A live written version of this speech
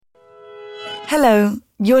Hello,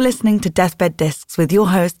 you're listening to Deathbed Discs with your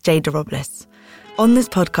host, Jada Robles. On this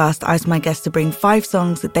podcast, I asked my guests to bring 5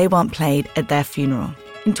 songs that they want played at their funeral.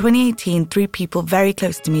 In 2018, 3 people very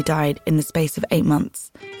close to me died in the space of 8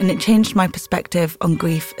 months, and it changed my perspective on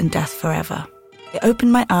grief and death forever. It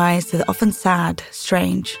opened my eyes to the often sad,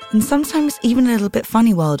 strange, and sometimes even a little bit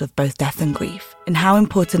funny world of both death and grief, and how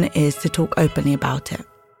important it is to talk openly about it.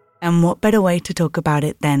 And what better way to talk about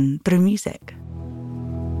it than through music?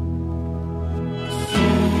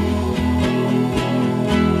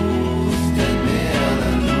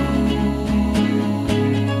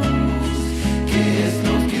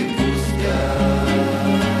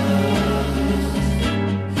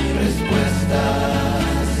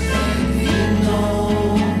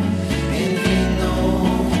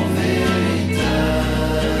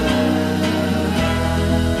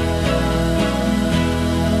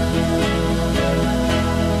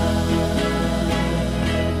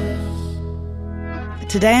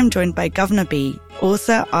 Today I'm joined by Guvna B,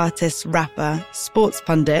 author, artist, rapper, sports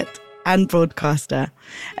pundit, and broadcaster.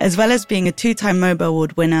 As well as being a 2-time MOBO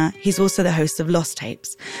Award winner, he's also the host of Lost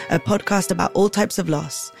Tapes, a podcast about all types of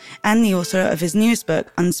loss, and the author of his newest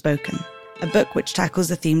book, Unspoken, a book which tackles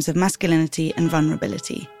the themes of masculinity and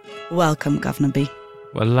vulnerability. Welcome, Guvna B.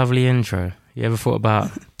 What a lovely intro. You ever thought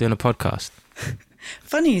about doing a podcast?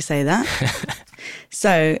 Funny you say that.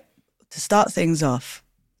 So, to start things off,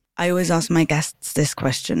 I always ask my guests this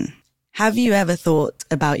question. Have you ever thought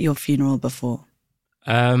about your funeral before?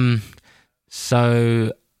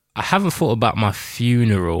 So I haven't thought about my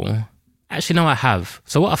funeral. Actually, no, I have.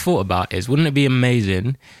 So what I thought about is, wouldn't it be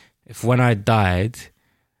amazing if when I died,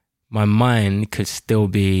 my mind could still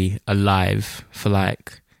be alive for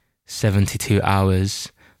like 72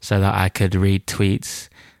 hours so that I could read tweets,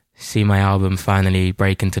 see my album finally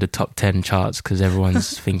break into the top 10 charts because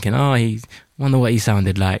everyone's thinking, oh, wonder what he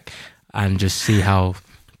sounded like, and just see how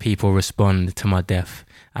people respond to my death.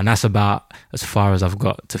 And that's about as far as I've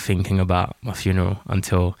got to thinking about my funeral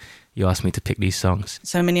until you asked me to pick these songs.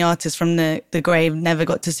 So many artists from the grave never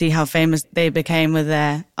got to see how famous they became with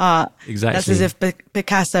their art. Exactly. That's as if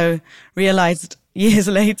Picasso realised years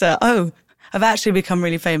later, oh, I've actually become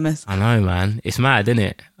really famous. I know, man. It's mad, isn't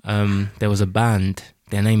it? There was a band,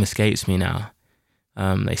 their name escapes me now.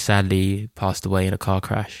 They sadly passed away in a car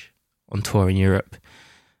crash on tour in Europe.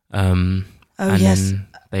 And then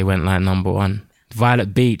they went like number 1.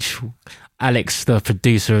 Violet Beach. Alex, the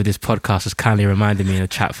producer of this podcast, has kindly reminded me in a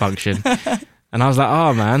chat function. And I was like,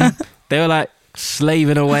 oh man, they were like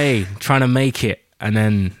slaving away, trying to make it, and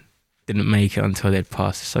then didn't make it until they'd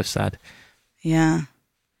passed. It's so sad. Yeah.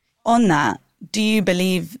 On that, do you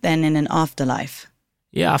believe then in an afterlife?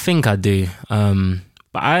 Yeah, I think I do.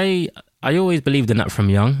 But I always believed in that from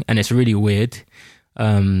young, and it's really weird.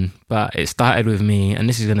 But it started with me, and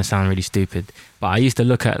this is going to sound really stupid, but I used to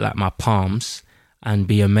look at like my palms and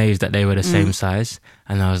be amazed that they were the same size.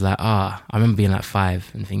 And I was like, I remember being like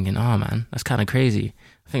 5 and thinking, oh man, that's kind of crazy.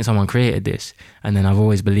 I think someone created this. And then I've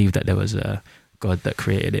always believed that there was a God that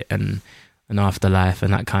created it and an afterlife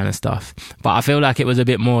and that kind of stuff. But I feel like it was a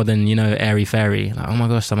bit more than, airy fairy. Like, oh my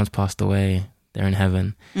gosh, someone's passed away. They're in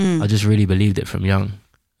heaven. I just really believed it from young.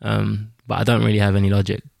 But I don't really have any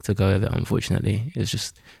logic to go with it, unfortunately. It's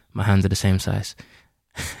just my hands are the same size.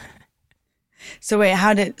 So wait,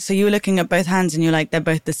 so you were looking at both hands and you're like, they're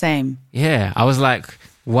both the same? Yeah, I was like,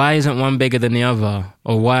 why isn't one bigger than the other?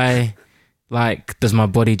 Or why, does my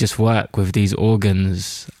body just work with these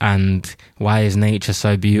organs? And why is nature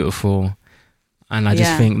so beautiful? And I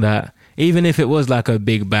just think that even if it was like a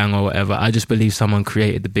Big Bang or whatever, I just believe someone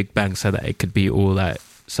created the Big Bang so that it could be all like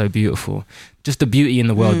so beautiful. Just the beauty in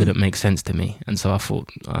the world didn't make sense to me. And so I thought,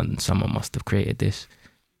 someone must have created this.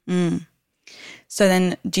 So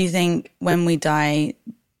then do you think when we die,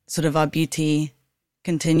 sort of our beauty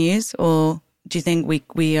continues? Or do you think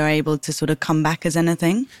we are able to sort of come back as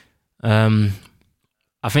anything? I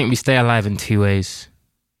think we stay alive in 2 ways.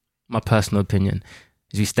 My personal opinion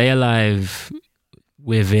is we stay alive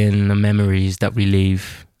within the memories that we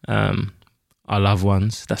leave our loved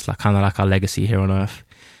ones. That's kind of like our legacy here on Earth.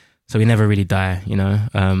 So we never really die,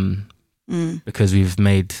 because we've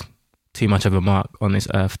made too much of a mark on this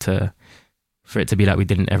earth for it to be like we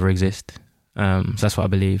didn't ever exist. So that's what I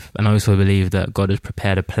believe. And I also believe that God has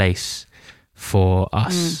prepared a place for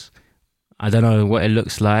us. I don't know what it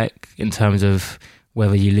looks like in terms of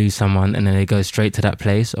whether you lose someone and then they go straight to that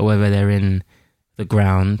place, or whether they're in the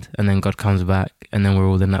ground and then God comes back and then we're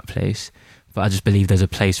all in that place. But I just believe there's a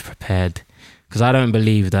place prepared, because I don't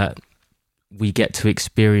believe that we get to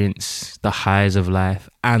experience the highs of life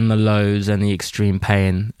and the lows and the extreme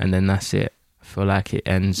pain, and then that's it. I feel like it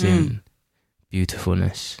ends in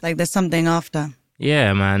beautifulness. Like there's something after.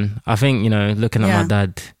 Yeah, man. I think, looking at my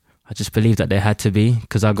dad, I just believed that there had to be,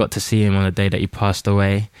 because I got to see him on the day that he passed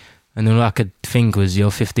away. And all I could think was,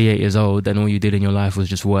 you're 58 years old and all you did in your life was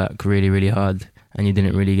just work really, really hard. And you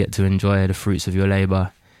didn't really get to enjoy the fruits of your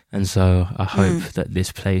labour. And so I hope that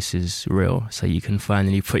this place is real, so you can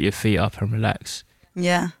finally put your feet up and relax.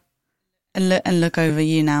 Yeah. And look over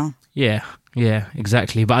you now. Yeah,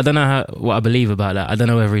 exactly. But I don't know what I believe about that. I don't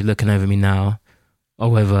know whether he's looking over me now or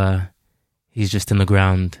whether he's just in the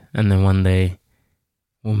ground and then one day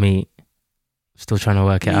we'll meet. Still trying to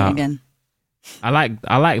work it out. Again. I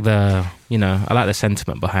like the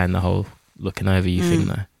sentiment behind the whole looking over you thing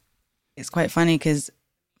though. It's quite funny because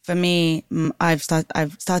for me, I've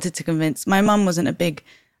started to convince, my mum wasn't a big,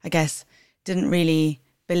 I guess, didn't really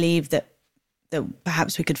believe that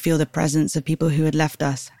perhaps we could feel the presence of people who had left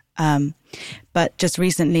us. But just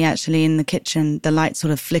recently, actually, in the kitchen, the lights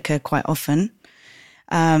sort of flicker quite often.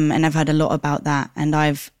 And I've heard a lot about that. And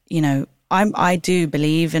I do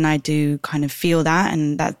believe and I do kind of feel that.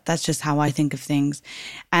 And that's just how I think of things.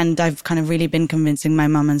 And I've kind of really been convincing my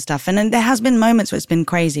mum and stuff. And then there has been moments where it's been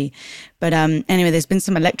crazy. But anyway, there's been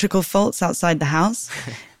some electrical faults outside the house.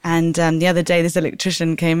 And the other day, this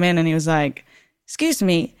electrician came in and he was like, "Excuse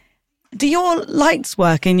me, do your lights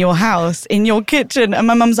work in your house, in your kitchen?" And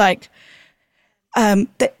my mum's like,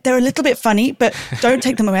 they're a little bit funny, but don't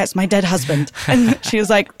take them away. It's my dead husband. And she was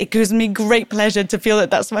like, "It gives me great pleasure to feel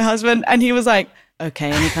that that's my husband." And he was like,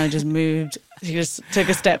 "Okay." And he kind of just moved. He just took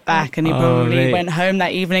a step back and he probably went home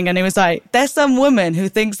that evening. And he was like, "There's some woman who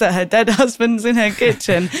thinks that her dead husband's in her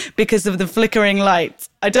kitchen because of the flickering lights.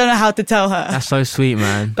 I don't know how to tell her." That's so sweet,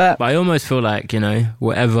 man. But I almost feel like,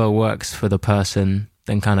 whatever works for the person,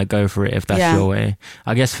 then kind of go for it if that's your way.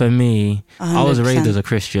 I guess for me, 100%. I was raised as a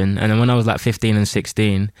Christian, and then when I was like 15 and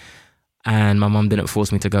 16 and my mum didn't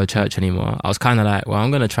force me to go to church anymore, I was kind of like, well,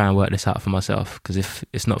 I'm going to try and work this out for myself, because if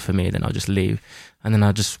it's not for me, then I'll just leave. And then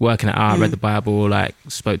I just working it out, read the Bible, like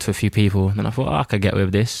spoke to a few people, and then I thought, I could get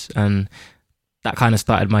with this. And that kind of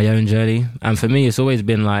started my own journey. And for me, it's always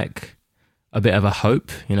been like a bit of a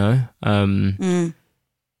hope,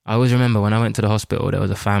 I always remember when I went to the hospital, there was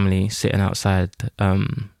a family sitting outside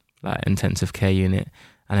like intensive care unit,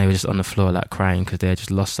 and they were just on the floor like crying because they had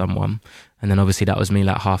just lost someone. And then obviously that was me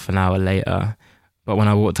like half an hour later. But when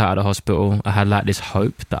I walked out of the hospital, I had like this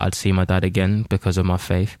hope that I'd see my dad again because of my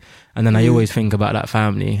faith. And then I always think about that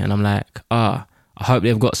family and I'm like, I hope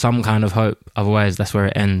they've got some kind of hope. Otherwise that's where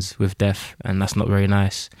it ends, with death, and that's not very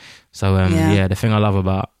nice. So the thing I love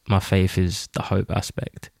about my faith is the hope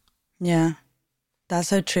aspect. Yeah. That's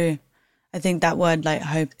so true. I think that word, like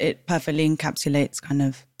hope, it perfectly encapsulates kind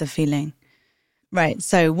of the feeling. Right.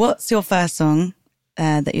 So what's your first song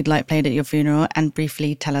that you'd like played at your funeral, and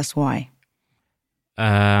briefly tell us why?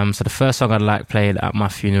 So the first song I'd like played at my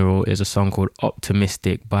funeral is a song called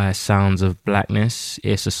Optimistic by Sounds of Blackness.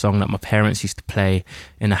 It's a song that my parents used to play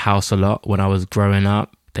in the house a lot when I was growing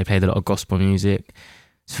up. They played a lot of gospel music.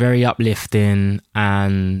 It's very uplifting,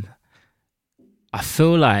 and I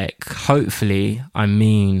feel like hopefully I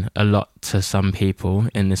mean a lot to some people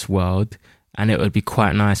in this world, and it would be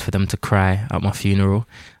quite nice for them to cry at my funeral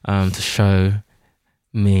to show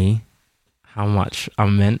me how much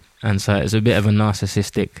I'm meant. And so it's a bit of a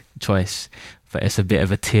narcissistic choice, but it's a bit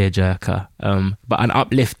of a tearjerker, but an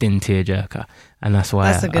uplifting tearjerker, and that's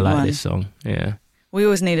why I like this song. Yeah, we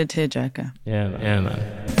always need a tearjerker. Yeah,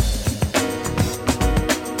 man.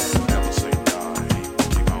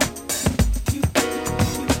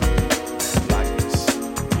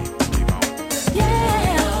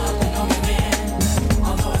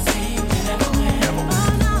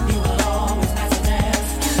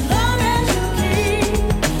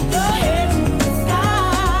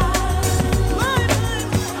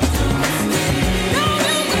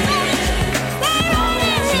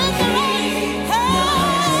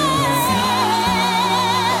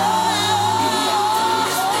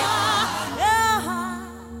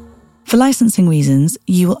 For licensing reasons,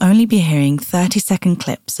 you will only be hearing 30-second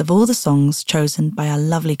clips of all the songs chosen by our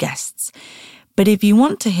lovely guests. But if you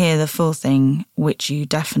want to hear the full thing, which you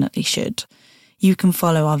definitely should, you can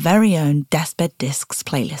follow our very own Deathbed Discs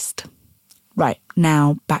playlist. Right,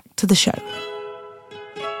 now back to the show.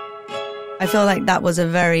 I feel like that was a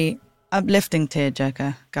very uplifting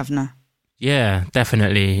tearjerker, Guvna. Yeah,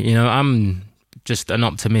 definitely. I'm just an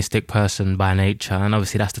optimistic person by nature, and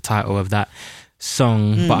obviously that's the title of that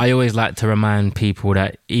song. But I always like to remind people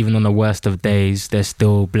that even on the worst of days, there's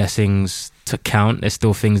still blessings to count. There's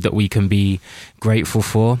still things that we can be grateful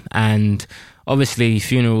for. And obviously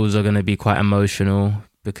funerals are going to be quite emotional,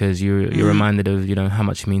 because you're reminded of, you know, how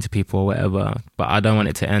much you mean to people or whatever. But I don't want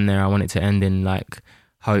it to end there. I want it to end in like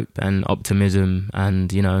hope and optimism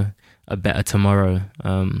and, you know, a better tomorrow.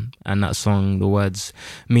 And that song, the words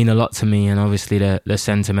mean a lot to me, and obviously they're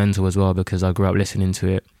sentimental as well because I grew up listening to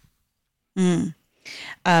it.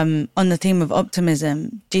 On the theme of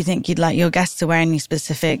optimism, do you think you'd like your guests to wear any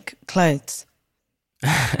specific clothes?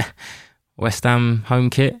 West Ham home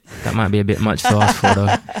kit? That might be a bit much to ask for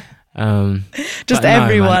though. Just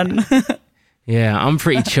everyone. Yeah, I'm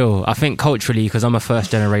pretty chill. I think culturally, because I'm a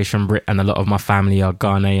first generation Brit and a lot of my family are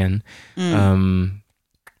Ghanaian,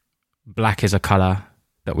 black is a colour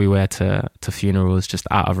that we wear to funerals just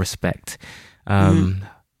out of respect.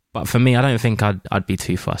 But for me, I don't think I'd be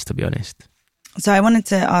too fussed, to be honest. So I wanted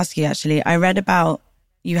to ask you, actually, I read about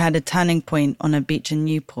you had a turning point on a beach in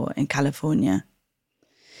Newport in California.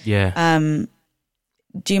 Yeah.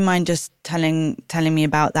 Do you mind just telling me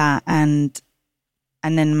about that? And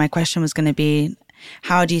then my question was going to be,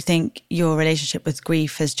 how do you think your relationship with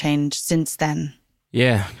grief has changed since then?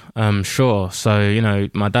 Yeah, sure. So, you know,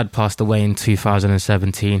 my dad passed away in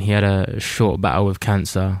 2017. He had a short battle with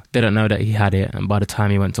cancer. Didn't know that he had it. And by the time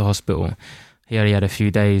he went to hospital, he only had a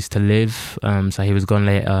few days to live. So he was gone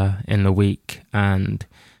later in the week. And,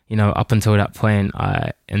 you know, up until that point,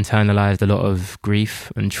 I internalized a lot of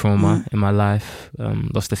grief and trauma in my life.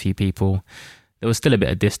 Lost a few people. There was still a bit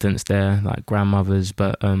of distance there, like grandmothers,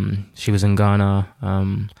 but she was in Ghana.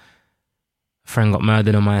 A friend got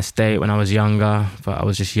murdered on my estate when I was younger, but I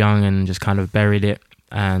was just young and just kind of buried it.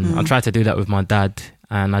 And I tried to do that with my dad,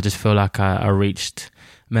 and I just feel like I reached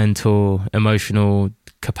mental, emotional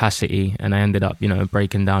capacity, and I ended up, you know,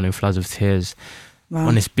 breaking down in floods of tears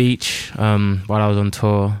on this beach while I was on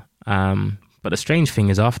tour. But the strange thing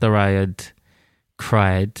is, after I had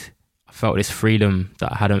cried, I felt this freedom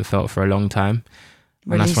that I hadn't felt for a long time.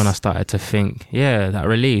 And that's when I started to think, that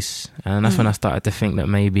release. And that's when I started to think that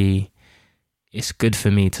maybe it's good for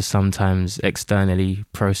me to sometimes externally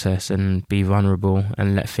process and be vulnerable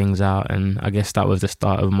and let things out. And I guess that was the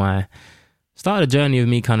start of the journey of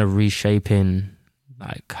me kind of reshaping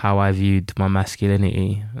like how I viewed my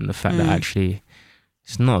masculinity, and the fact that actually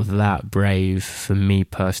it's not that brave for me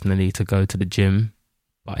personally to go to the gym,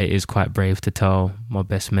 but it is quite brave to tell my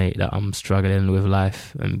best mate that I'm struggling with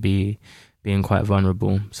life and being quite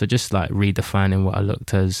vulnerable. So just like redefining what I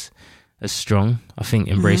looked as strong. I think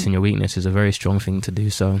embracing your weakness is a very strong thing to do.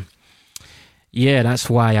 So yeah, that's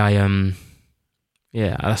why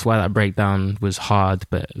that's why that breakdown was hard,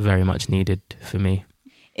 but very much needed for me.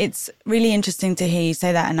 It's really interesting to hear you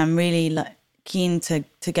say that, and I'm really keen to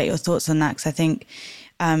get your thoughts on that, because I think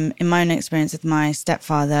in my own experience with my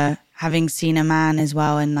stepfather, having seen a man as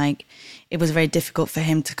well, and like it was very difficult for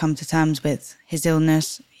him to come to terms with his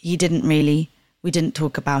illness. We didn't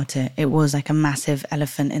talk about it. It was like a massive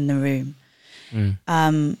elephant in the room.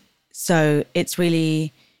 So it's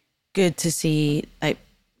really good to see, like,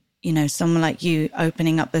 you know, someone like you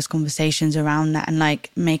opening up those conversations around that and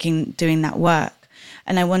like doing that work.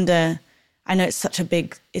 And I wonder, I know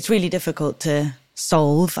it's really difficult to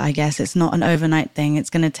solve, I guess. It's not an overnight thing. It's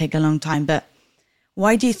going to take a long time. But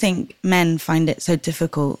why do you think men find it so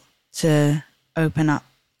difficult to open up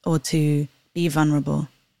or to be vulnerable?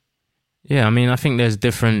 Yeah, I mean, I think there's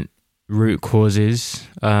different root causes.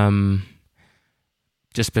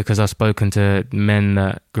 Just because I've spoken to men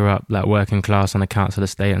that grew up like working class on a council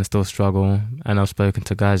estate and still struggle, and I've spoken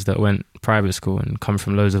to guys that went private school and come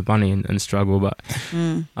from loads of money and struggle. But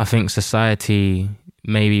I think society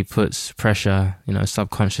maybe puts pressure, you know,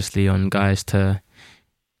 subconsciously on guys to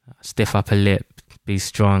stiff up a lip, be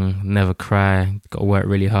strong, never cry, got to work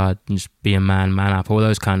really hard, and just be a man up, all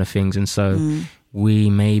those kind of things. And so we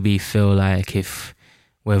maybe feel like if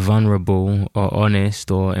we're vulnerable or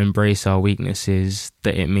honest or embrace our weaknesses,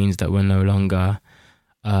 that it means that we're no longer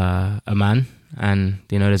a man. And,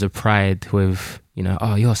 you know, there's a pride with, you know,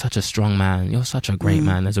 oh, you're such a strong man, you're such a great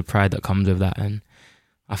man. There's a pride that comes with that. And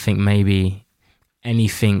I think maybe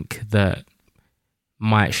anything that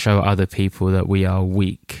might show other people that we are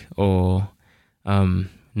weak or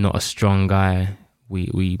not a strong guy,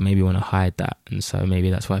 we maybe want to hide that. And so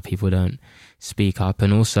maybe that's why people don't speak up.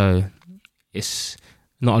 And also, it's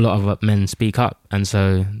not a lot of men speak up, and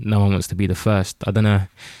so no one wants to be the first. I don't know,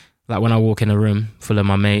 like when I walk in a room full of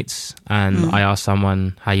my mates and I ask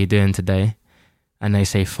someone, how you doing today? And they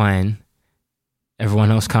say, fine.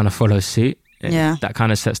 Everyone else kind of follows suit. Yeah. That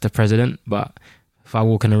kind of sets the precedent. But if I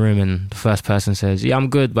walk in a room and the first person says, yeah,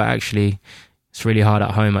 I'm good, but actually it's really hard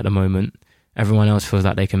at home at the moment, everyone else feels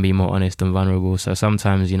like they can be more honest and vulnerable. So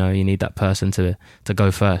sometimes, you know, you need that person to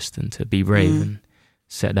go first and to be brave and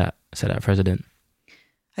set that precedent.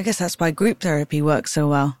 I guess that's why group therapy works so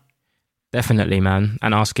well. Definitely, man.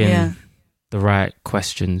 And asking the right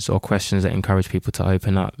questions, or questions that encourage people to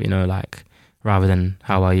open up, you know, like rather than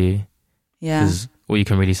how are you? Yeah. Because all you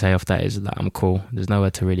can really say off that is like, I'm cool. There's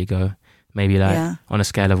nowhere to really go. Maybe like on a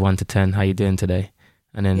scale of 1 to 10, how you doing today?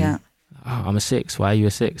 And then, I'm a 6. Why are you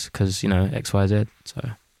a 6? Because, you know, X, Y, Z. So.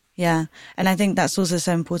 Yeah. And I think that's also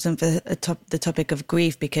so important for the topic of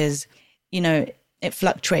grief, because, you know, it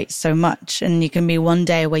fluctuates so much, and you can be one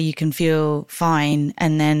day where you can feel fine,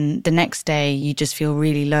 and then the next day you just feel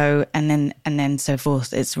really low, and then so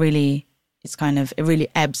forth. It really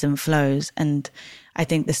ebbs and flows. And I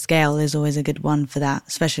think the scale is always a good one for that,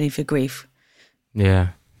 especially for grief. Yeah,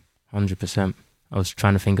 100%. I was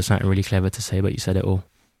trying to think of something really clever to say, but you said it all.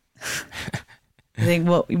 I think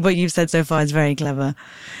what you've said so far is very clever.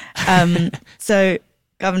 So,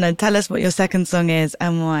 Guvna, tell us what your second song is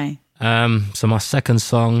and why. So my second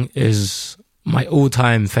song is my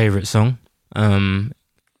all-time favorite song.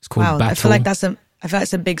 It's called Battle. I feel like that's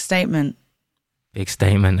a big statement. Big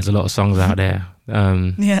statement. There's a lot of songs out there.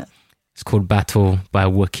 It's called Battle by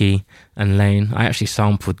Wookie and Lane. I actually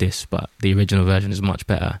sampled this, but the original version is much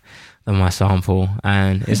better than my sample,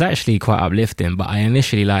 and it's actually quite uplifting. But I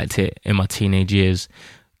initially liked it in my teenage years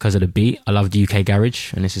because of the beat. I loved UK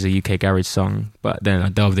garage, and this is a UK garage song. But then I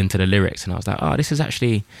delved into the lyrics, and I was like, oh, this is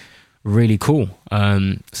actually really cool.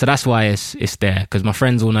 So that's why it's there, because my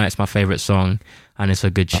friends all know it's my favorite song, and it's a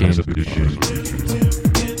good tune.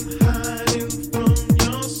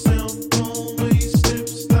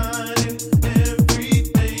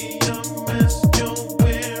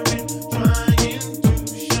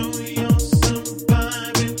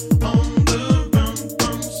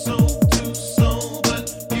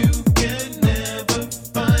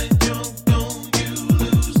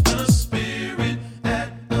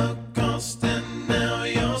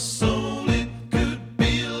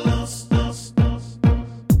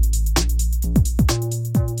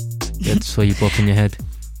 Saw you bopping your head.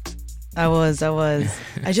 I was. I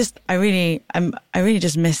really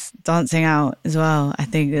just miss dancing out as well. I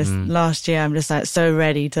think this last year I'm just like so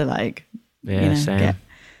ready to like, same.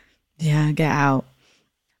 get out.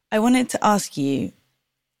 I wanted to ask you,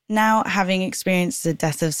 now having experienced the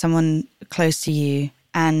death of someone close to you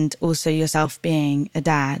and also yourself being a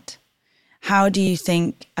dad, how do you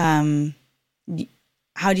think you'd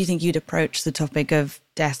approach the topic of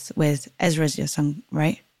death with Ezra's your son,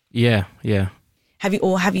 right? Yeah.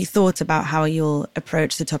 Have you thought about how you'll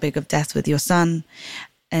approach the topic of death with your son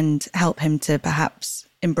and help him to perhaps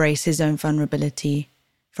embrace his own vulnerability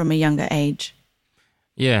from a younger age?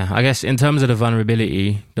 Yeah, I guess in terms of the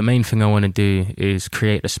vulnerability, the main thing I want to do is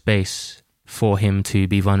create a space for him to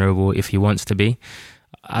be vulnerable if he wants to be.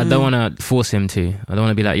 I don't want to force him to. I don't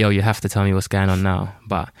want to be like, yo, you have to tell me what's going on now.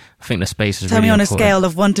 But I think the space is really important. Tell me on a scale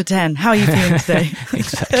of 1 to 10. How are you feeling today?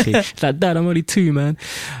 Exactly. It's like, Dad, I'm only 2, man.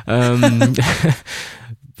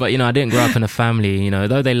 But, I didn't grow up in a family,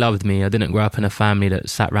 though they loved me, I didn't grow up in a family that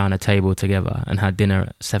sat around a table together and had dinner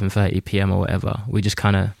at 7:30 p.m. or whatever. We just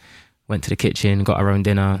kind of went to the kitchen, got our own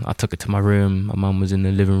dinner. I took it to my room. My mum was in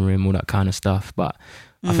the living room, all that kind of stuff. But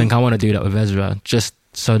I think I want to do that with Ezra, just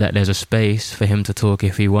so that there's a space for him to talk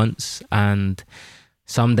if he wants. And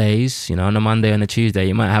some days, on a Monday and a Tuesday,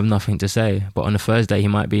 he might have nothing to say. But on a Thursday, he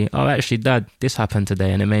might be, oh, actually, Dad, this happened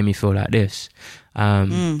today and it made me feel like this.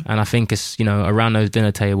 And I think it's, around those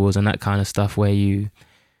dinner tables and that kind of stuff where you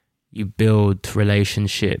build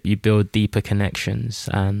relationship, you build deeper connections.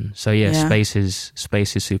 And so, space is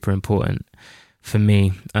super important for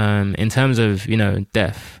me. In terms of,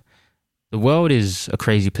 death, the world is a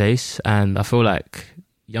crazy place. And I feel like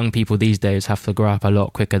young people these days have to grow up a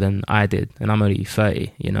lot quicker than I did. And I'm only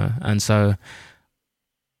 30, And so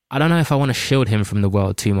I don't know if I want to shield him from the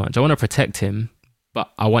world too much. I want to protect him, but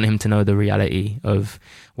I want him to know the reality of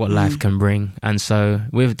what life can bring. And so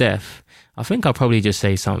with death, I think I'll probably just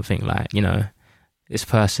say something like, this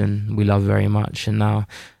person we love very much, and now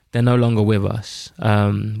they're no longer with us,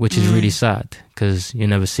 which is really sad because you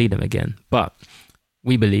never see them again. But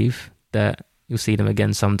we believe that you'll see them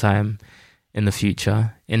again sometime in the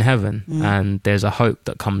future in heaven, and there's a hope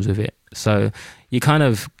that comes with it. So you kind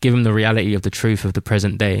of give him the reality of the truth of the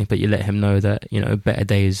present day, but you let him know that, better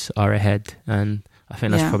days are ahead. And I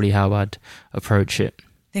think that's probably how I'd approach it.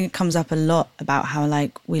 I think it comes up a lot about how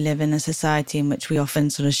we live in a society in which we often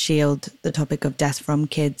sort of shield the topic of death from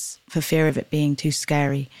kids for fear of it being too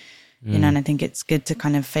scary, and I think it's good to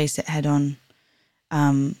kind of face it head on,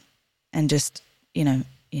 and just,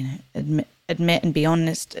 admit and be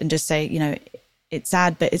honest and just say, it's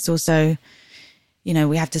sad, but it's also,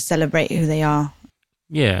 we have to celebrate who they are.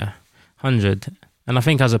 Yeah, 100. And I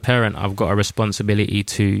think as a parent, I've got a responsibility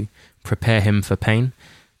to prepare him for pain.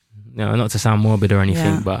 You know, not to sound morbid or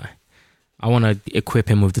anything, but I want to equip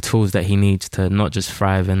him with the tools that he needs to not just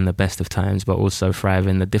thrive in the best of times, but also thrive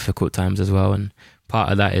in the difficult times as well. And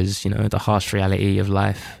part of that is, you know, the harsh reality of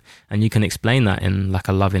life. And you can explain that in like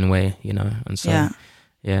a loving way, you know. And so,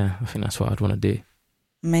 yeah, I think that's what I'd want to do.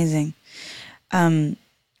 Amazing.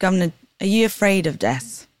 Guvna, are you afraid of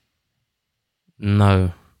death?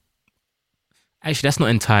 No. Actually, that's not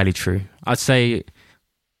entirely true. I'd say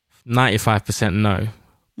 95% no.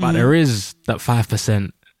 But there is that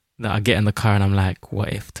 5% that I get in the car and I'm like,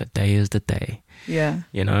 what if today is the day? Yeah.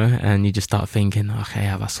 You know, and you just start thinking, okay,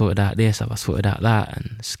 have I sorted out this? Have I sorted out that?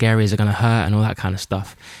 And scary, is it going to hurt? And all that kind of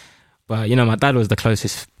stuff. But, you know, my dad was the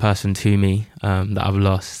closest person to me that I've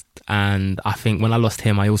lost. And I think when I lost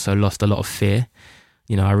him, I also lost a lot of fear.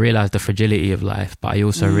 You know, I realized the fragility of life, but I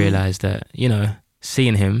also realized that, you know,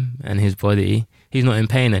 seeing him and his body, he's not in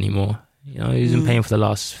pain anymore. You know, he was in pain for the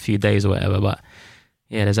last few days or whatever, but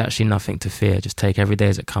yeah, there's actually nothing to fear. Just take every day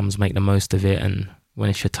as it comes, make the most of it, and when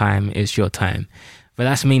it's your time, it's your time. But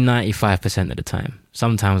that's me 95% of the time.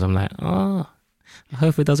 Sometimes I'm like, I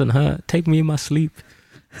hope it doesn't hurt. Take me in my sleep.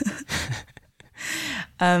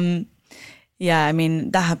 Yeah, I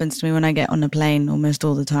mean, that happens to me when I get on a plane almost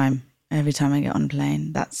all the time. Every time I get on a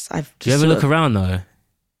plane, do you ever look around though?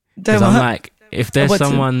 Because I'm like, if there's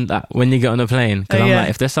someone that when you get on a plane, because like,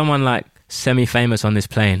 if there's someone like semi-famous on this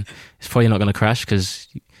plane, it's probably not going to crash because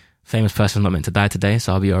famous person's not meant to die today,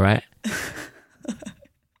 so I'll be all right. You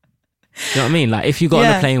know what I mean? Like if you got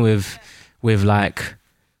on a plane with like,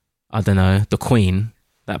 I don't know, the Queen,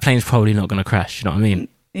 that plane's probably not going to crash. You know what I mean?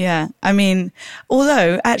 Yeah. I mean,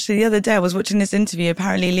 although actually the other day I was watching this interview,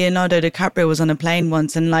 apparently Leonardo DiCaprio was on a plane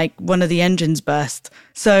once and like one of the engines burst.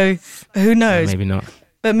 So who knows? Maybe not.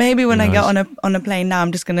 But maybe when I get on a plane now,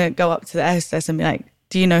 I'm just going to go up to the hostess and be like,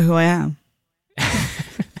 do you know who I am?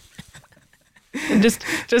 And just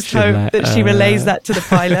hope that she relays that to the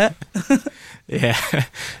pilot. Yeah.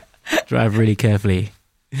 Drive really carefully.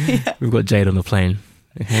 Yeah. We've got Jade on the plane.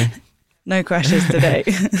 Okay. No crashes today.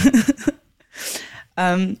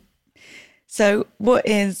 So what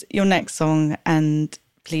is your next song? And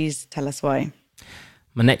please tell us why.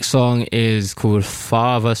 My next song is called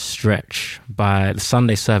Farther Stretch by the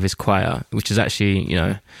Sunday Service Choir, which is actually, you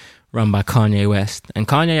know, run by Kanye West. And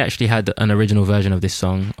Kanye actually had an original version of this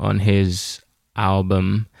song on his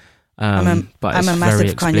album. I'm a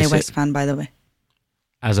massive Kanye West fan, by the way.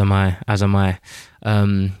 As am I.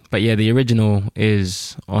 But yeah, the original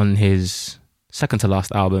is on his second to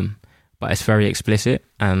last album, but it's very explicit.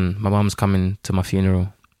 And my mum's coming to my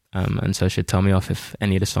funeral, and so she'd tell me off if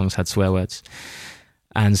any of the songs had swear words.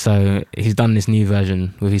 And so he's done this new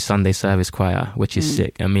version with his Sunday Service Choir, which is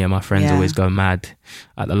sick. And me and my friends always go mad.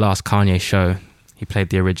 At the last Kanye show, he played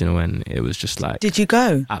the original and it was just like... Did you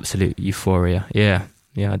go? Absolute euphoria. Yeah,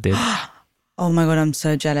 I did. Oh my God, I'm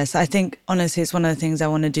so jealous. I think, honestly, it's one of the things I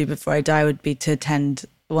want to do before I die would be to attend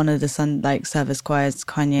one of the service choirs,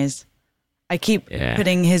 Kanye's. I keep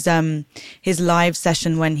putting his live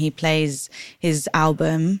session when he plays his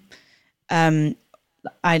album.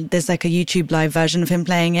 There's like a YouTube live version of him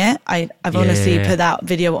playing it. I've honestly put that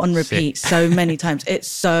video on repeat so many times. It's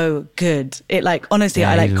so good. It like, honestly,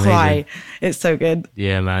 I like cry. It's so good.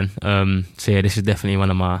 Yeah, man. So yeah, this is definitely one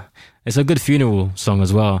of my... It's a good funeral song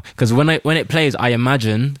as well. Because when it plays, I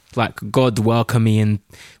imagine like God welcoming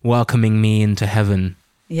me into heaven.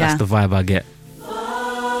 Yeah. That's the vibe I get.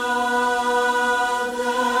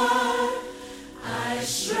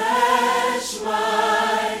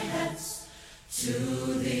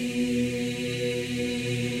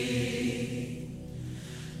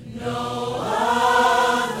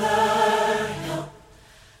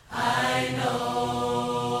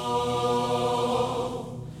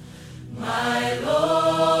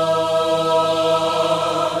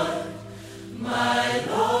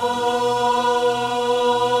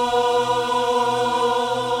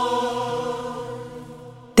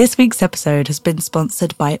 This week's episode has been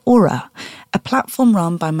sponsored by Aura, a platform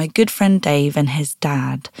run by my good friend Dave and his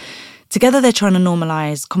dad. Together, they're trying to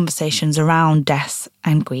normalise conversations around death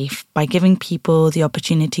and grief by giving people the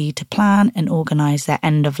opportunity to plan and organise their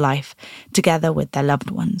end of life together with their loved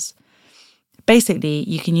ones. Basically,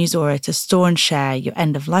 you can use Aura to store and share your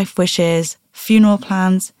end of life wishes, funeral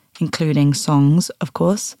plans, including songs, of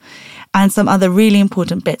course, and some other really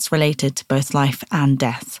important bits related to both life and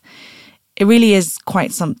death. It really is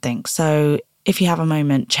quite something, so if you have a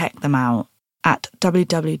moment, check them out at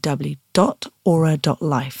www.aura.life.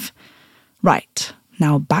 Right,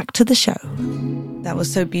 now back to the show. That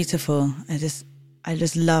was so beautiful. I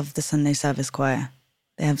just love the Sunday Service Choir.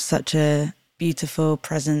 They have such a beautiful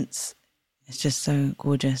presence. It's just so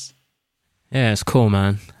gorgeous. Yeah, it's cool,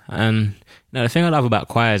 man. And the thing I love about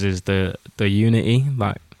choirs is the unity.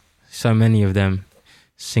 Like, so many of them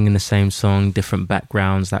singing the same song, different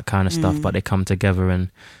backgrounds, that kind of stuff, but they come together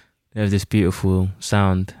and they have this beautiful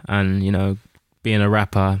sound. And, being a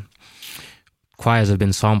rapper, choirs have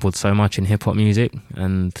been sampled so much in hip hop music,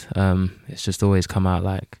 and it's just always come out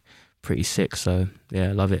like pretty sick. So yeah,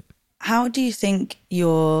 I love it. How do you think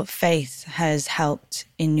your faith has helped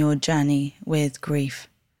in your journey with grief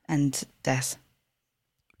and death?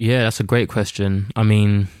 Yeah, that's a great question. I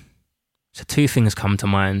mean, so two things come to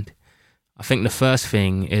mind. I think the first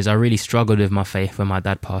thing is I really struggled with my faith when my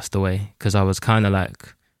dad passed away, because I was kind of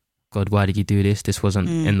like, God, why did you do this? This wasn't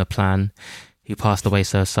in the plan. He passed away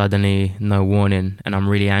so suddenly, no warning, and I'm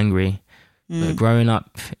really angry. But growing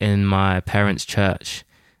up in my parents' church,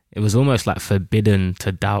 it was almost like forbidden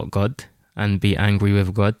to doubt God and be angry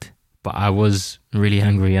with God. But I was really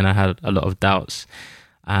angry and I had a lot of doubts.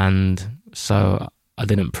 And so I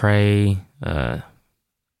didn't pray, didn't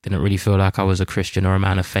really feel like I was a Christian or a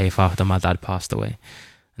man of faith after my dad passed away.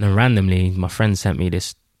 And then randomly, my friend sent me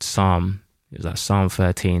this psalm. It was like Psalm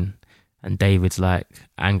 13. And David's like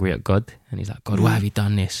angry at God. And he's like, God, why have you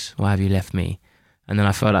done this? Why have you left me? And then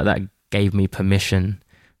I felt like that gave me permission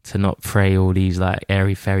to not pray all these like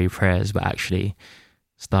airy-fairy prayers, but actually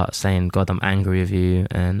start saying, God, I'm angry with you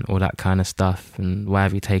and all that kind of stuff. And why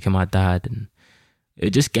have you taken my dad? And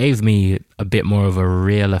it just gave me a bit more of a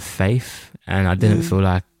realer faith. And I didn't feel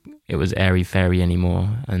like it was airy-fairy anymore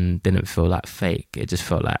and didn't feel like fake. It just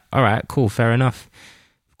felt like, all right, cool, fair enough.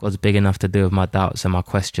 God's big enough to deal with my doubts and my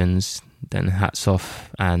questions, then hats off,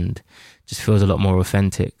 and just feels a lot more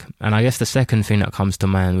authentic. And I guess the second thing that comes to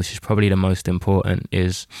mind, which is probably the most important,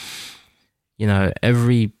 is,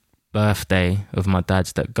 every birthday of my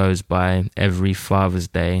dad's that goes by, every Father's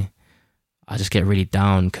Day, I just get really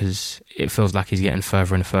down because it feels like he's getting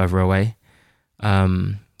further and further away.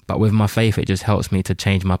 But with my faith, it just helps me to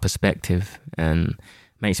change my perspective and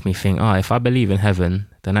makes me think, if I believe in heaven,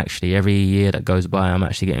 then actually every year that goes by, I'm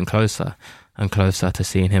actually getting closer and closer to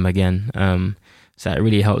seeing him again. So it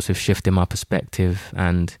really helps with shifting my perspective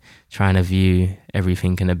and trying to view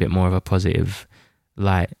everything in a bit more of a positive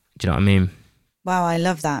light. Do you know what I mean? Wow, I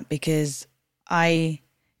love that, because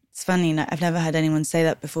it's funny, I've never had anyone say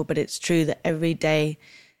that before, but it's true that every day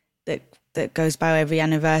that goes by, every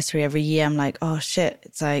anniversary, every year, I'm like, oh shit,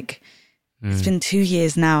 it's like, it's been 2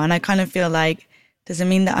 years now. And I kind of feel like, does it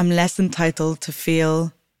mean that I'm less entitled to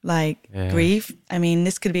feel like grief? I mean,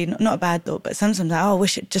 this could be not a bad thought, but sometimes I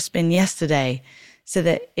wish it'd just been yesterday, so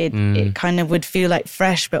that it kind of would feel like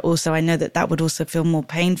fresh, but also I know that would also feel more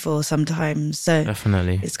painful sometimes. So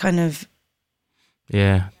definitely, it's kind of,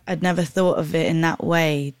 I'd never thought of it in that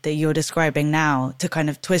way that you're describing now, to kind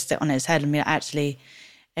of twist it on its head and be like, actually,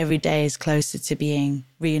 every day is closer to being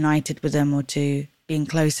reunited with them, or to being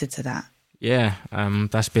closer to that. Yeah,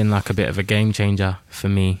 that's been like a bit of a game changer for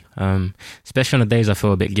me, especially on the days I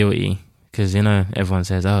feel a bit guilty, because, everyone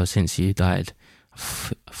says, since you died,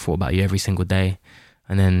 I've thought about you every single day.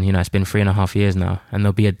 And then, it's been 3.5 years now, and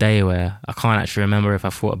there'll be a day where I can't actually remember if I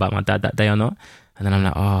thought about my dad that day or not. And then I'm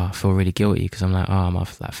like, I feel really guilty, because I'm like, I'm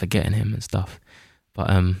like forgetting him and stuff. But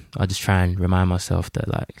I just try and remind myself that,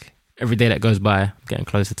 like, every day that goes by, I'm getting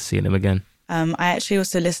closer to seeing him again. I actually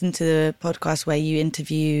also listened to the podcast where you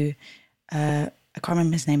interview, I can't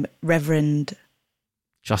remember his name, but Reverend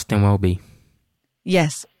Justin Welby.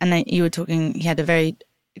 Yes, and then you were talking, he had a very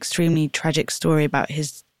extremely tragic story about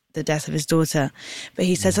the death of his daughter, but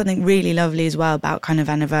he said something really lovely as well about kind of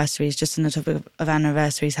anniversaries, just on the topic of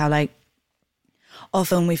anniversaries, how like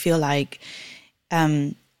often we feel like,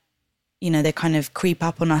 they kind of creep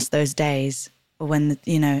up on us those days, or when,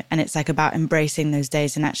 and it's like about embracing those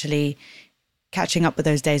days and actually catching up with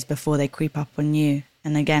those days before they creep up on you.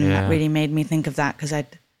 And again, that really made me think of that, because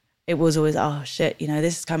it was always, oh shit,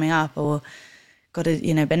 this is coming up, or got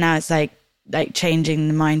to, but now it's like changing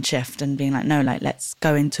the mind shift and being like, no, like let's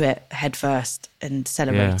go into it head first and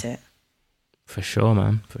celebrate it. For sure,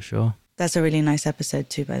 man, for sure. That's a really nice episode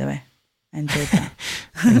too, by the way. I enjoyed that.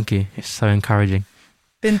 Thank you. It's so encouraging.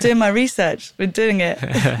 Been doing my research. Been doing it.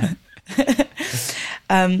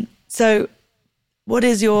 So what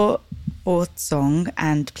is your fourth song,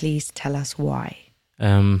 and please tell us why?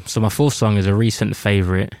 So my fourth song is a recent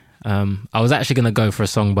favourite. I was actually going to go for a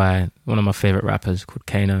song by one of my favourite rappers called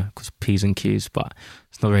Kano, called P's and Q's, but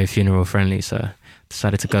it's not very funeral friendly, so I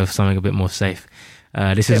decided to go for something a bit more safe.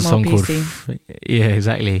 This is a song called... Yeah,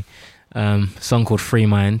 exactly. A song called Free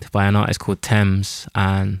Mind by an artist called Thames,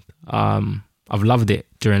 and I've loved it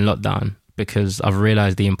during lockdown because I've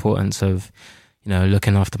realised the importance of,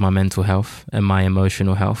 looking after my mental health and my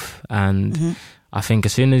emotional health. And I think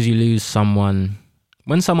as soon as you lose someone,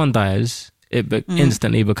 when someone dies, it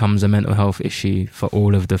instantly becomes a mental health issue for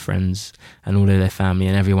all of the friends and all of their family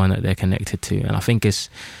and everyone that they're connected to. And I think this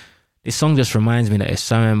song just reminds me that it's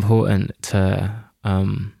so important to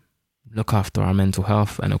look after our mental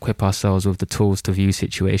health and equip ourselves with the tools to view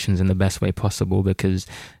situations in the best way possible, because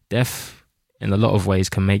death in a lot of ways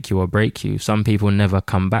can make you or break you. Some people never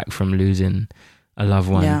come back from losing a loved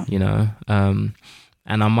one, and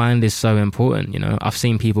our mind is so important. I've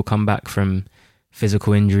seen people come back from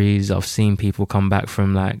physical injuries. I've seen people come back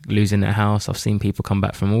from like losing their house. I've seen people come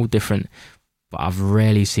back from all different, but I've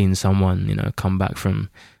rarely seen someone, come back from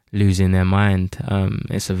losing their mind.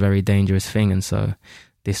 It's a very dangerous thing. And so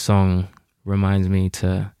this song reminds me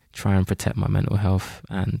to try and protect my mental health,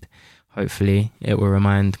 and hopefully it will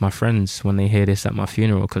remind my friends when they hear this at my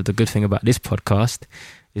funeral, because the good thing about this podcast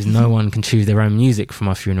is no one can choose their own music for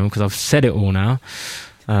my funeral, because I've said it all now.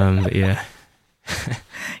 But yeah.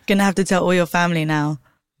 Gonna have to tell all your family now.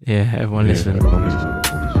 Yeah, everyone listen.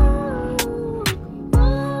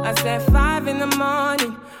 I said 5 a.m,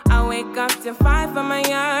 I wake up to 5 for my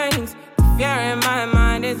yearnings. The fear in my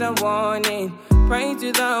mind is a warning. Pray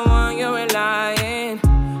to the one you're relying.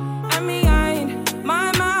 And behind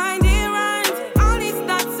my mind it runs all these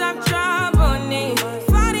thoughts of trouble me.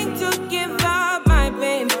 Fighting to give up my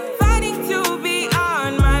pain, fighting to be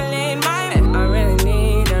on my lane. I really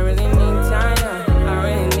need time now.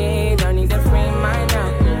 I need to free mind now.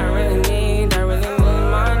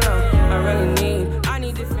 I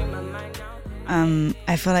need to free my mind now.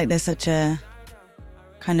 I feel like there's such a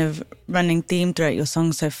kind of running theme throughout your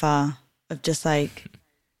song so far of just like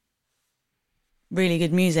really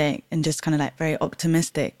good music and just kind of like very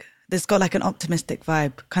optimistic. There's got like an optimistic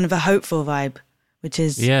vibe, kind of a hopeful vibe, which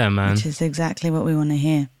is which is exactly what we want to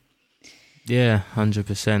hear. Yeah,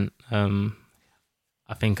 100%.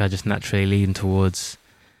 I think I just naturally lean towards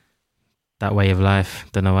that way of life.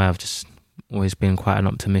 Don't know why, I've just always been quite an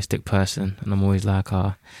optimistic person, and I'm always like,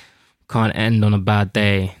 can't end on a bad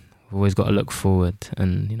day. We've always got to look forward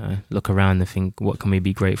and, look around and think, what can we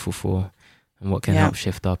be grateful for and what can help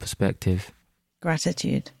shift our perspective?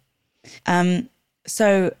 Gratitude.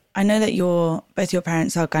 So I know that both your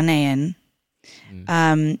parents are Ghanaian.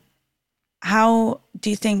 How do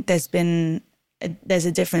you think there's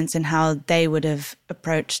a difference in how they would have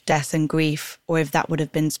approached death and grief, or if that would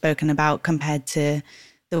have been spoken about compared to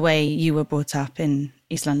the way you were brought up in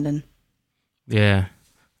East London? Yeah,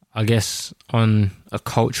 I guess on a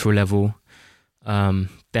cultural level,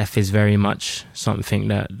 death is very much something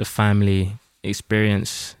that the family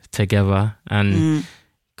experience together, and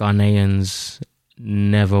Ghanaians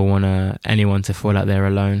never want anyone to feel like they're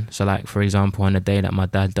alone. So like, for example, on the day that my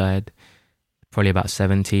dad died, probably about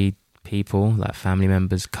 70 people, like family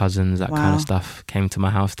members, cousins, that kind of stuff, came to my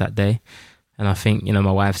house that day. And I think,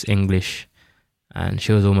 my wife's English, and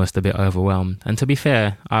she was almost a bit overwhelmed. And to be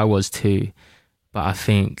fair, I was too. But I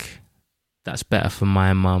think that's better for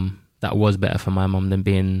my mum. That was better for my mum than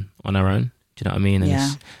being on her own. Do you know what I mean? And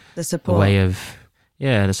it's the support. A way of,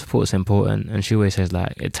 the support's important. And she always says,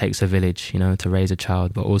 like, it takes a village, to raise a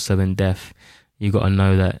child. But also in death, you got to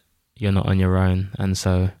know that you're not on your own. And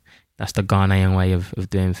so that's the Ghanaian way of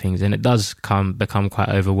doing things. And it does become quite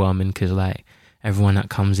overwhelming, because, like, everyone that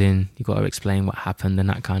comes in, you got to explain what happened and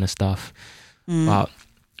that kind of stuff. But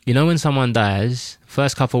when someone dies,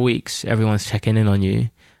 first couple of weeks, everyone's checking in on you.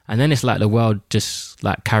 And then it's like the world just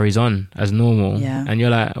like carries on as normal. Yeah. And you're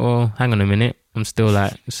like, well, hang on a minute. I'm still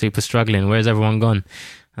like super struggling. Where's everyone gone?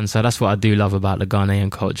 And so that's what I do love about the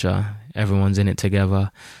Ghanaian culture. Everyone's in it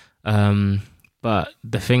together. But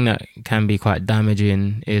the thing that can be quite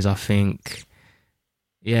damaging is, I think,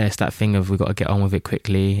 it's that thing of we got to get on with it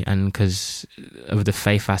quickly. And because of the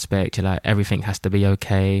faith aspect, you're like, everything has to be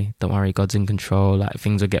okay. Don't worry, God's in control. Like,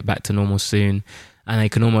 things will get back to normal soon. And they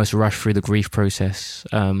can almost rush through the grief process.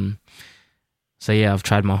 So I've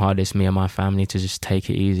tried my hardest, me and my family, to just take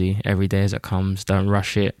it easy every day as it comes. Don't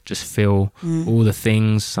rush it. Just feel all the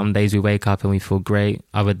things. Some days we wake up and we feel great.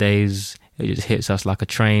 Other days it just hits us like a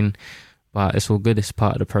train. But it's all good. It's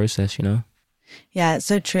part of the process, Yeah, it's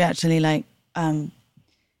so true, actually. Like,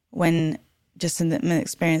 when just in the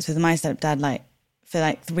experience with my stepdad, like, for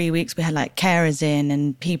like 3 weeks we had like carers in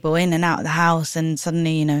and people in and out of the house, and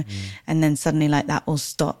suddenly, and then suddenly like that all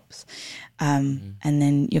stops. And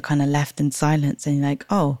then you're kind of left in silence, and you're like,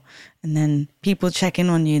 oh, and then people check in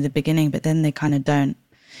on you at the beginning, but then they kind of don't.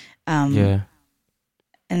 And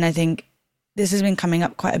I think this has been coming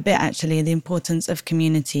up quite a bit, actually, the importance of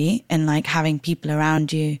community and like having people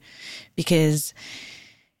around you, because,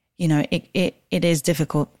 you know, it is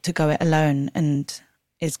difficult to go it alone. And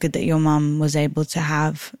it's good that your mum was able to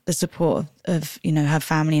have the support of, you know, her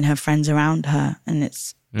family and her friends around her. And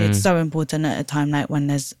it's so important at a time like when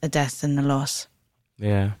there's a death and a loss.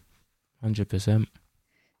 Yeah, 100%.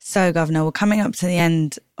 So, Governor, we're coming up to the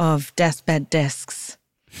end of Deathbed Discs.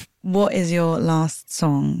 What is your last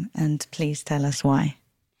song? And please tell us why.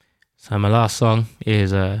 So my last song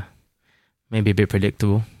is maybe a bit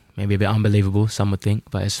predictable, maybe a bit unbelievable, some would think,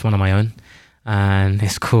 but it's one of my own. And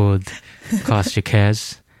it's called Cast Your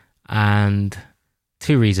Cares. And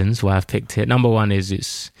 2 reasons why I've picked it. Number one is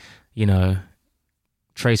it's, you know,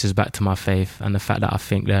 traces back to my faith and the fact that I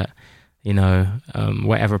think that, you know,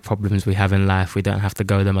 whatever problems we have in life, we don't have to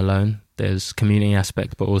go them alone. There's community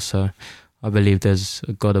aspect, but also I believe there's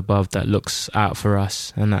a God above that looks out for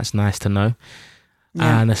us, and that's nice to know.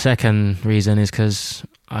 Yeah. And the second reason is because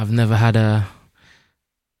I've never had a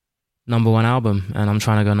number 1 album, and I'm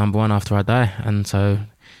trying to go number 1 after I die, and so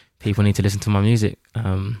people need to listen to my music,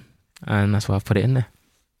 and that's why I've put it in there.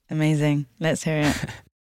 Amazing. Let's hear it.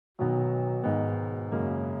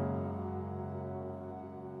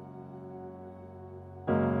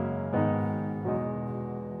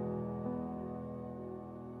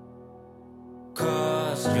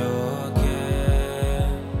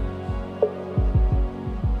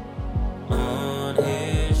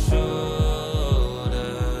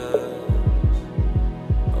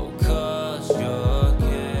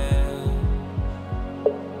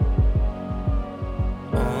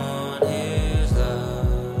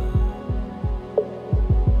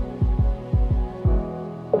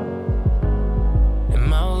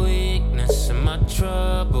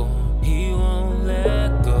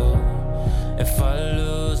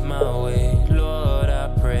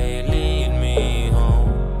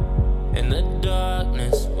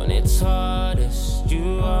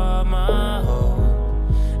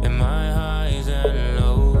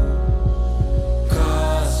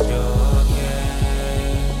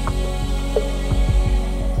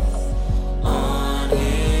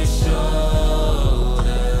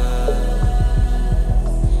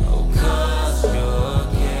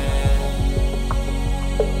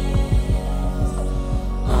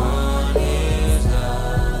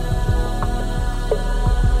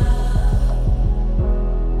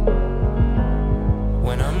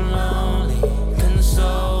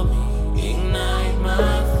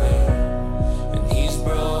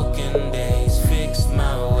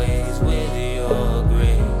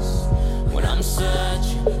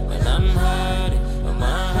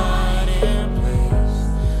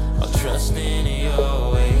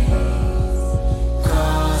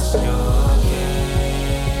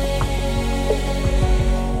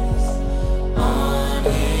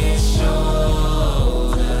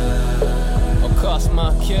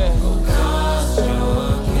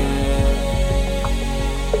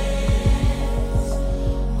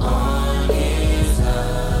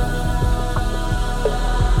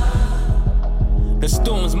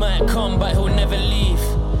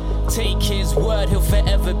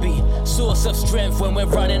 Of strength when we're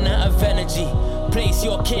running out of energy. Place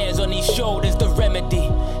your cares on his shoulders, the remedy.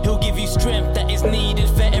 He'll give you strength that is needed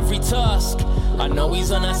for every task. I know he's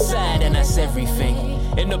on our side and that's everything.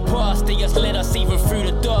 In the past he has led us even through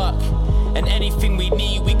the dark. And anything we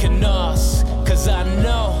need we can ask. Cause I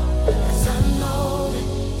know that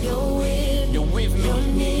you're with me. You're with me.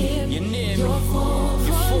 You're near me. You're for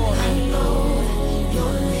me. I know that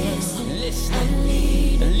you're listening.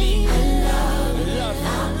 And lead. And love. I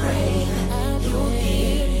pray that you'll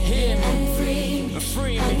hear me. And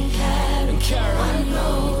free me. And carry. I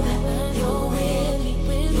know that you're with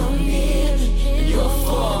me. You're near me. And you're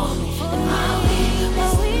for me. And my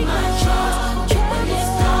weakness, my trust, when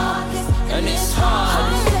it's darkest and it's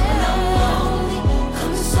hardest, and I'm lonely,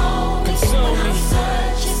 console me. I'm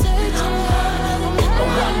searching, and I'm hurting.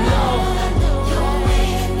 Oh, I know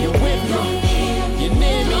you're with me. You're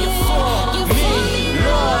near me. You're for me,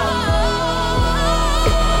 Lord.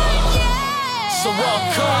 So I'll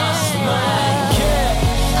cast my care.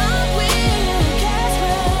 I will cast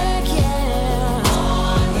my care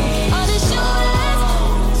on the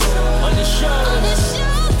shoulders, on the shoulders.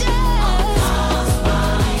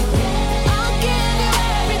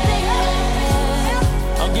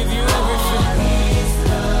 I'll give you everything,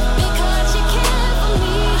 because you care for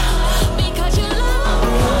me, because you love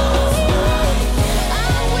me. I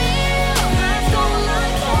will rest on my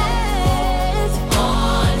cares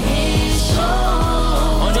on his shoulders.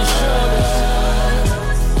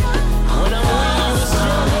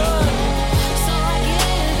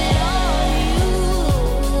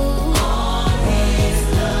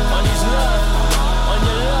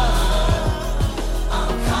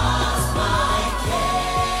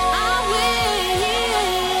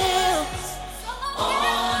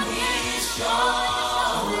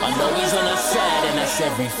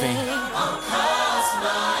 everything.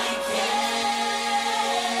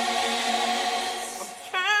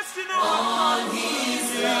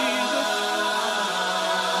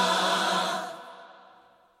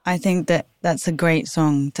 I think that's a great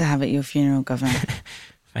song to have at your funeral, Governor.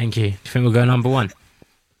 Thank you. Do you think we'll go number one?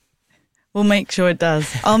 We'll make sure it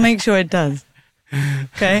does. I'll make sure it does.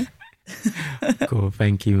 Okay? Cool.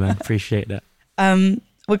 Thank you, man. Appreciate that.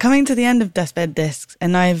 We're coming to the end of Deathbed Discs,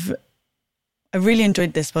 and I really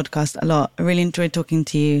enjoyed this podcast a lot. I really enjoyed talking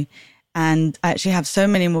to you, and I actually have so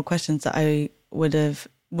many more questions that I would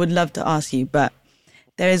love to ask you, but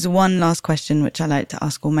there is one last question which I like to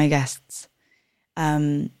ask all my guests,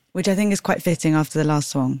 which I think is quite fitting after the last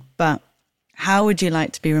song. But how would you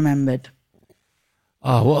like to be remembered?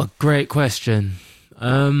 Oh, what a great question.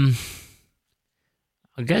 I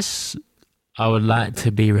guess I would like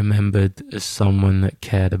to be remembered as someone that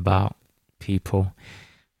cared about people,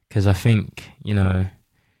 because I think, you can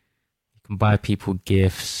buy people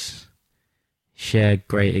gifts, share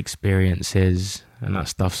great experiences, and that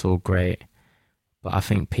stuff's all great. But I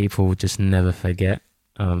think people just never forget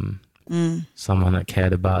someone that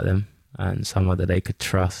cared about them and someone that they could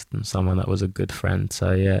trust and someone that was a good friend.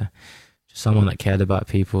 So yeah, just someone that cared about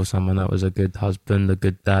people, someone that was a good husband, a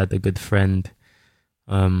good dad, a good friend.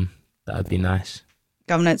 That would be nice.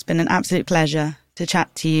 Governor, it's been an absolute pleasure to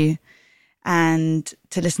chat to you and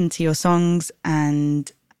to listen to your songs,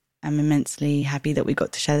 and I'm immensely happy that we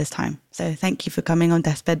got to share this time. So thank you for coming on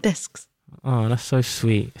Deathbed Discs. Oh, that's so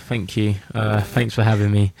sweet. Thank you. Thanks for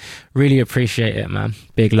having me. Really appreciate it, man.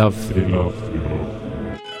 Big love. Big love.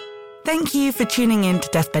 Thank you for tuning in to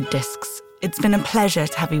Deathbed Discs. It's been a pleasure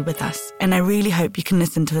to have you with us, and I really hope you can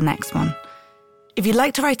listen to the next one. If you'd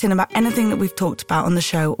like to write in about anything that we've talked about on the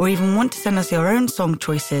show, or even want to send us your own song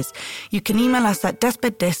choices, you can email us at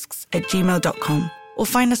deathbeddiscs@gmail.com or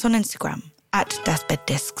find us on Instagram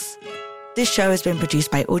 @deathbeddiscs. This show has been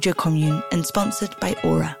produced by Audio Commune and sponsored by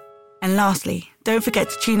Aura. And lastly, don't forget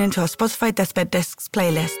to tune into our Spotify Deathbed Discs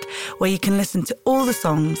playlist, where you can listen to all the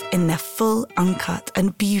songs in their full, uncut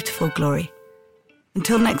and beautiful glory.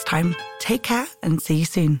 Until next time, take care and see you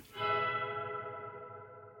soon.